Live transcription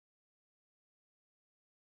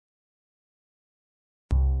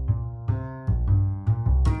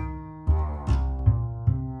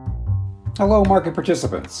Hello, market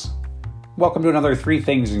participants. Welcome to another 3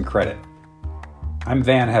 Things in Credit. I'm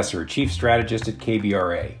Van Hesser, Chief Strategist at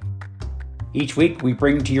KBRA. Each week, we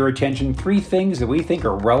bring to your attention 3 things that we think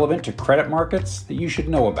are relevant to credit markets that you should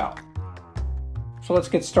know about. So let's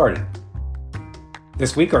get started.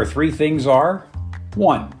 This week, our 3 things are: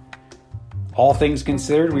 1. All things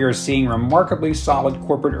considered, we are seeing remarkably solid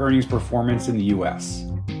corporate earnings performance in the U.S.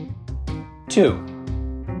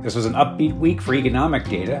 2. This was an upbeat week for economic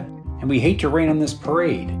data, and we hate to rain on this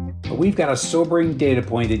parade, but we've got a sobering data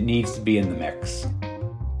point that needs to be in the mix.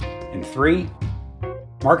 And 3,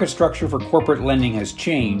 market structure for corporate lending has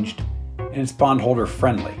changed, and it's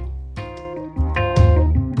bondholder-friendly.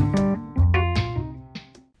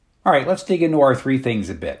 All right, let's dig into our 3 things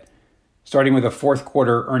a bit, starting with a fourth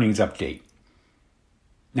quarter earnings update.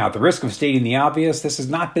 Now, at the risk of stating the obvious, this has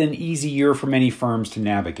not been an easy year for many firms to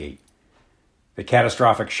navigate. The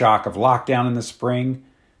catastrophic shock of lockdown in the spring,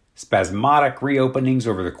 spasmodic reopenings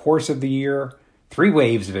over the course of the year, 3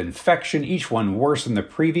 waves of infection, each one worse than the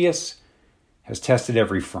previous, has tested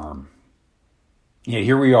every firm. Yet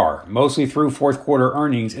here we are, mostly through fourth quarter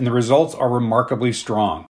earnings, and the results are remarkably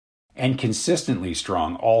strong, and consistently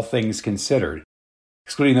strong, all things considered,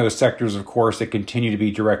 excluding those sectors, of course, that continue to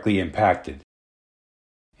be directly impacted.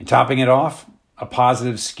 And topping it off, a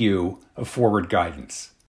positive skew of forward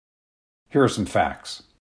guidance. Here are some facts.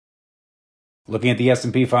 Looking at the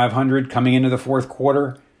S&P 500 coming into the fourth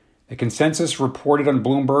quarter, the consensus reported on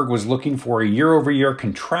Bloomberg was looking for a year-over-year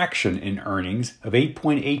contraction in earnings of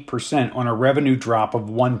 8.8% on a revenue drop of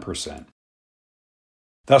 1%.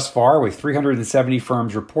 Thus far, with 370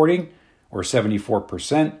 firms reporting, or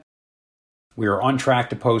 74%, we are on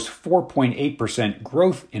track to post 4.8%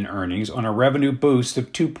 growth in earnings on a revenue boost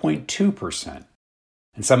of 2.2%.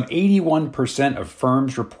 And some 81% of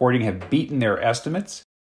firms reporting have beaten their estimates,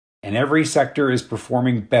 and every sector is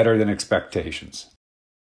performing better than expectations.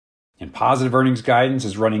 And positive earnings guidance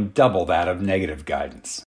is running double that of negative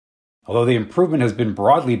guidance. Although the improvement has been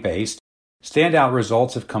broadly based, standout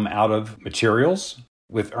results have come out of materials,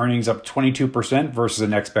 with earnings up 22% versus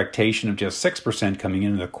an expectation of just 6% coming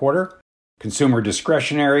into the quarter. Consumer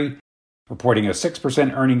discretionary, reporting a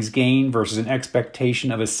 6% earnings gain versus an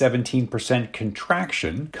expectation of a 17%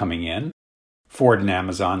 contraction coming in. Ford and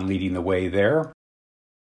Amazon leading the way there.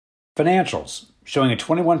 Financials, showing a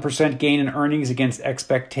 21% gain in earnings against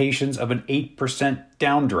expectations of an 8%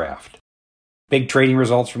 downdraft. Big trading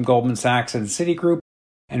results from Goldman Sachs and Citigroup,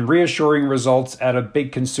 and reassuring results out of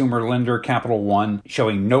big consumer lender Capital One,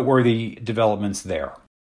 showing noteworthy developments there.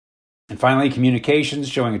 And finally, communications,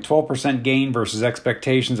 showing a 12% gain versus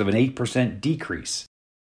expectations of an 8% decrease,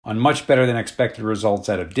 on much better than expected results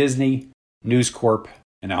out of Disney, News Corp,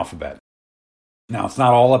 and Alphabet. Now, it's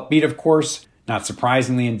not all upbeat, of course. Not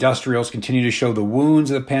surprisingly, industrials continue to show the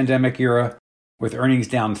wounds of the pandemic era, with earnings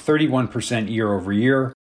down 31% year over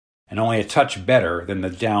year, and only a touch better than the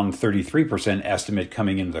down 33% estimate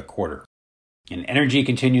coming into the quarter. And energy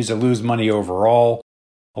continues to lose money overall,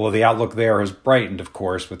 although the outlook there has brightened, of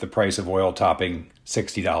course, with the price of oil topping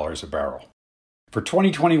 $60 a barrel. For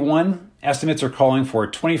 2021, estimates are calling for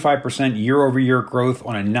a 25% year-over-year growth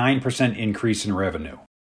on a 9% increase in revenue.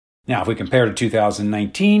 Now, if we compare to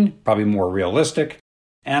 2019, probably more realistic,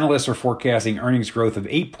 analysts are forecasting earnings growth of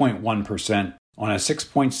 8.1% on a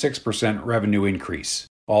 6.6% revenue increase.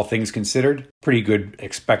 All things considered, pretty good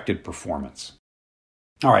expected performance.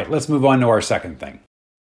 All right, let's move on to our second thing.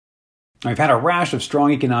 We've had a rash of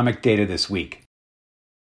strong economic data this week.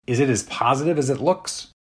 Is it as positive as it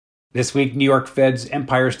looks? This week, New York Fed's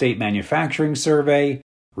Empire State Manufacturing Survey,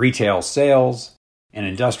 retail sales, and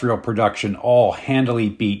industrial production all handily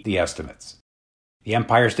beat the estimates. The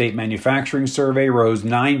Empire State Manufacturing Survey rose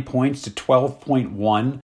 9 points to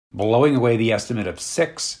 12.1, blowing away the estimate of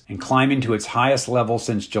 6 and climbing to its highest level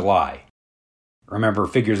since July. Remember,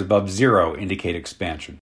 figures above 0 indicate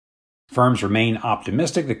expansion. Firms remain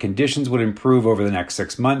optimistic that conditions would improve over the next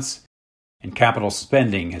 6 months, and capital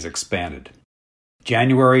spending has expanded.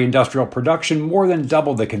 January industrial production more than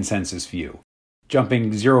doubled the consensus view,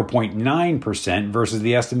 jumping 0.9% versus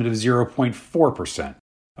the estimate of 0.4%,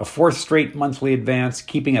 a fourth straight monthly advance,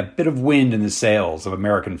 keeping a bit of wind in the sails of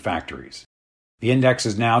American factories. The index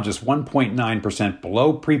is now just 1.9%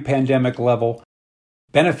 below pre-pandemic level,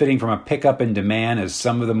 benefiting from a pickup in demand as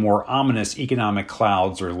some of the more ominous economic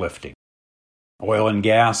clouds are lifting. Oil and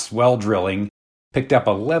gas well drilling picked up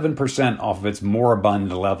 11% off of its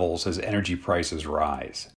moribund levels as energy prices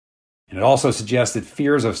rise. And it also suggests that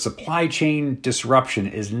fears of supply chain disruption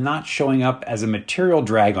is not showing up as a material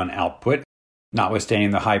drag on output,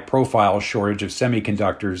 notwithstanding the high-profile shortage of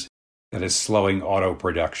semiconductors that is slowing auto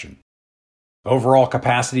production. Overall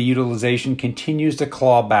capacity utilization continues to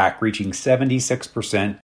claw back, reaching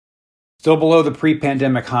 76%, still below the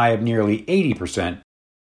pre-pandemic high of nearly 80%,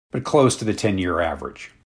 but close to the 10-year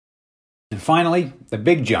average. And finally, the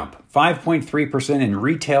big jump, 5.3% in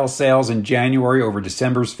retail sales in January over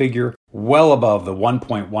December's figure, well above the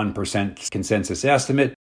 1.1% consensus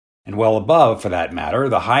estimate, and well above, for that matter,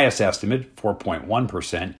 the highest estimate,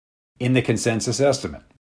 4.1%, in the consensus estimate.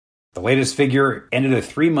 The latest figure ended a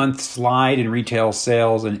 3-month slide in retail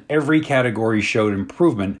sales, and every category showed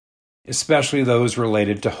improvement, especially those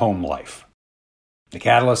related to home life. The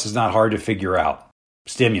catalyst is not hard to figure out.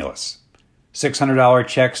 Stimulus. $600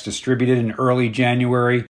 checks distributed in early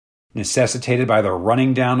January, necessitated by the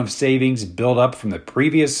running down of savings built up from the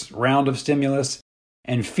previous round of stimulus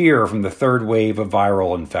and fear from the third wave of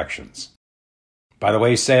viral infections. By the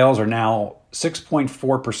way, sales are now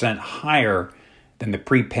 6.4% higher than the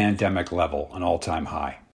pre-pandemic level, an all-time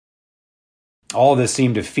high. All of this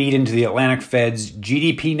seemed to feed into the Atlantic Fed's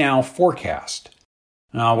GDP Now forecast.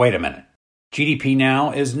 Now, wait a minute. GDP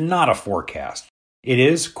Now is not a forecast. It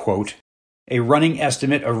is, quote, a running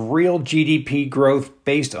estimate of real GDP growth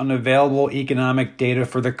based on available economic data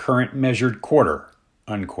for the current measured quarter,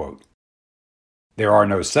 unquote. There are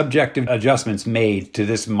no subjective adjustments made to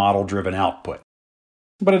this model-driven output.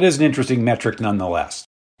 But it is an interesting metric nonetheless.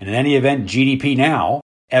 And in any event, GDP Now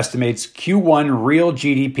estimates Q1 real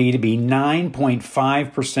GDP to be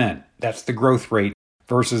 9.5%. That's the growth rate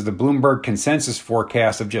versus the Bloomberg consensus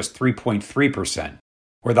forecast of just 3.3%,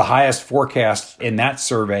 where the highest forecast in that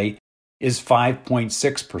survey is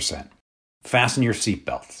 5.6%. Fasten your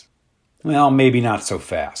seatbelts. Well, maybe not so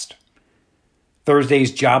fast.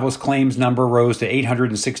 Thursday's jobless claims number rose to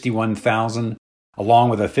 861,000, along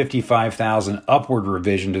with a 55,000 upward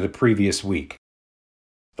revision to the previous week.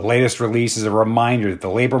 The latest release is a reminder that the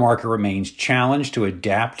labor market remains challenged to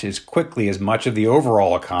adapt as quickly as much of the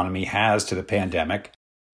overall economy has to the pandemic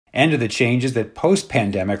and to the changes that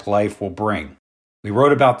post-pandemic life will bring. We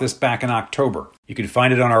wrote about this back in October. You can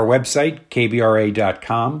find it on our website,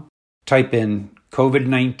 KBRA.com. Type in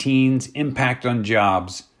COVID-19's impact on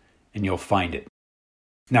jobs, and you'll find it.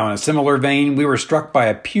 Now, in a similar vein, we were struck by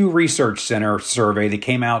a Pew Research Center survey that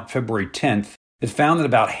came out February 10th that found that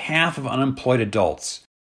about half of unemployed adults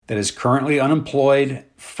that is currently unemployed,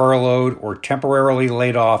 furloughed, or temporarily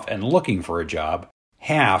laid off and looking for a job,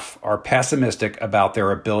 half are pessimistic about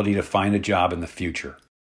their ability to find a job in the future.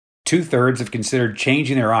 2/3 have considered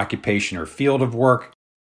changing their occupation or field of work,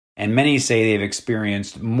 and many say they've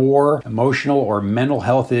experienced more emotional or mental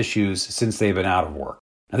health issues since they've been out of work.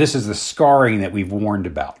 Now, this is the scarring that we've warned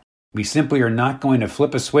about. We simply are not going to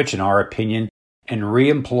flip a switch, in our opinion, and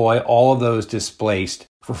re-employ all of those displaced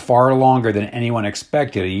for far longer than anyone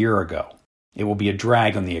expected a year ago. It will be a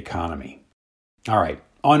drag on the economy. All right,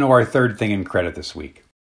 on to our third thing in credit this week.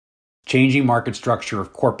 Changing market structure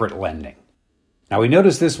of corporate lending. Now, we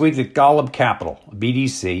noticed this week that Golub Capital, a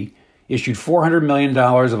BDC, issued $400 million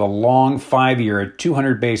of a long 5-year at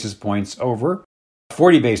 200 basis points over,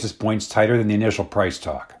 40 basis points tighter than the initial price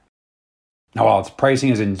talk. Now, while its pricing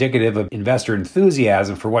is indicative of investor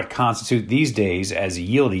enthusiasm for what constitute these days as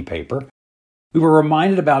yieldy paper, we were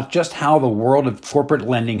reminded about just how the world of corporate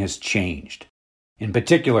lending has changed, in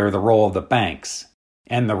particular the role of the banks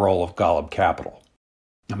and the role of Golub Capital.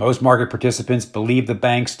 Now, most market participants believe the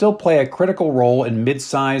banks still play a critical role in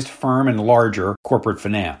mid-sized firm and larger corporate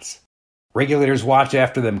finance. Regulators watch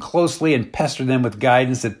after them closely and pester them with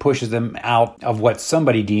guidance that pushes them out of what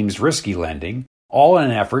somebody deems risky lending, all in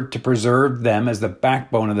an effort to preserve them as the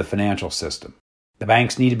backbone of the financial system. The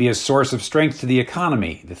banks need to be a source of strength to the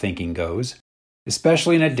economy, the thinking goes,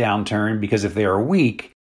 especially in a downturn, because if they are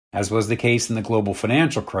weak, as was the case in the global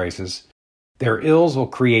financial crisis, their ills will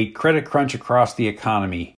create credit crunch across the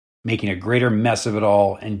economy, making a greater mess of it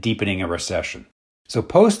all and deepening a recession. So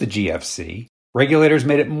post the GFC, regulators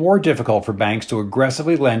made it more difficult for banks to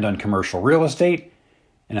aggressively lend on commercial real estate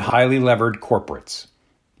and highly levered corporates.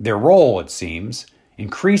 Their role, it seems,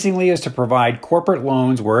 increasingly is to provide corporate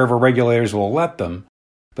loans wherever regulators will let them,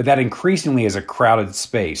 but that increasingly is a crowded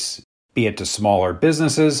space, be it to smaller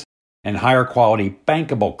businesses and higher quality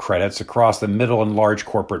bankable credits across the middle and large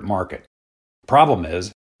corporate market. The problem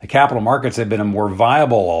is, the capital markets have been a more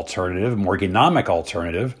viable alternative, more economic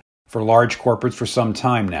alternative for large corporates for some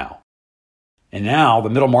time now. And now the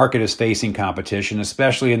middle market is facing competition,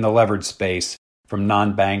 especially in the levered space, from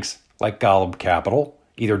non-banks like Golub Capital,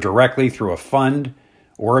 either directly through a fund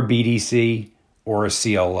or a BDC or a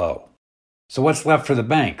CLO. So what's left for the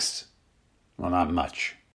banks? Well, not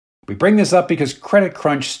much. We bring this up because credit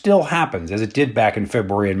crunch still happens, as it did back in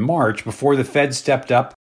February and March, before the Fed stepped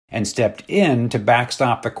up and stepped in to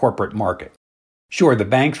backstop the corporate market. Sure, the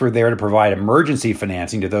banks were there to provide emergency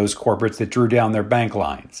financing to those corporates that drew down their bank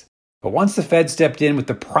lines. But once the Fed stepped in with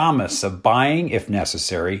the promise of buying, if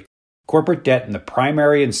necessary, corporate debt in the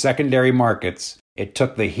primary and secondary markets, it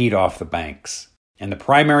took the heat off the banks. And the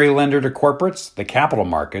primary lender to corporates, the capital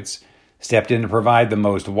markets, stepped in to provide the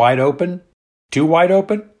most wide open, too wide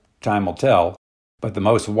open? Time will tell, but the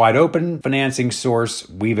most wide open financing source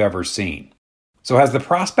we've ever seen. So has the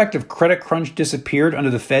prospect of credit crunch disappeared under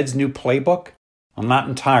the Fed's new playbook? Well, not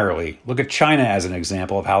entirely. Look at China as an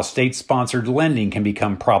example of how state-sponsored lending can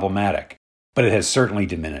become problematic, but it has certainly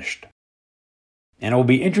diminished. And it will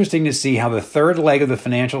be interesting to see how the third leg of the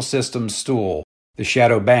financial system's stool, the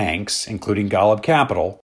shadow banks, including Golub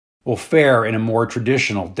Capital, will fare in a more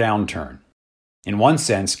traditional downturn. In one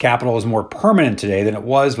sense, capital is more permanent today than it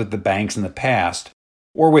was with the banks in the past,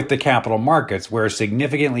 or with the capital markets, where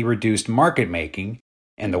significantly reduced market making,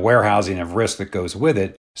 and the warehousing of risk that goes with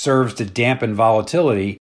it, serves to dampen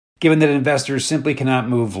volatility, given that investors simply cannot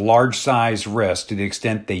move large-sized risk to the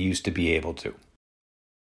extent they used to be able to.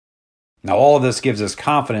 Now, all of this gives us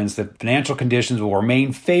confidence that financial conditions will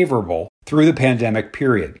remain favorable through the pandemic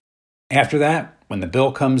period. After that, when the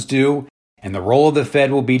bill comes due and the role of the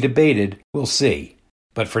Fed will be debated, we'll see.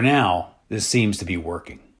 But for now, this seems to be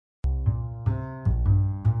working.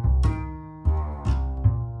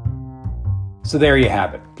 So there you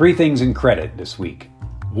have it. 3 things in credit this week.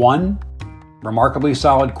 1, remarkably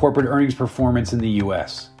solid corporate earnings performance in the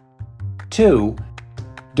U.S. 2,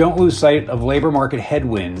 don't lose sight of labor market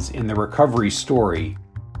headwinds in the recovery story.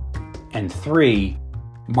 And 3,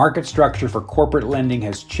 market structure for corporate lending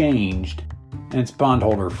has changed and it's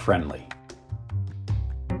bondholder-friendly.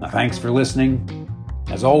 Now, thanks for listening.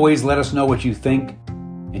 As always, let us know what you think.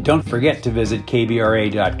 And don't forget to visit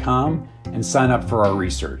KBRA.com and sign up for our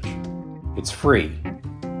research. It's free.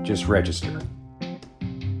 Just register.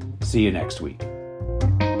 See you next week.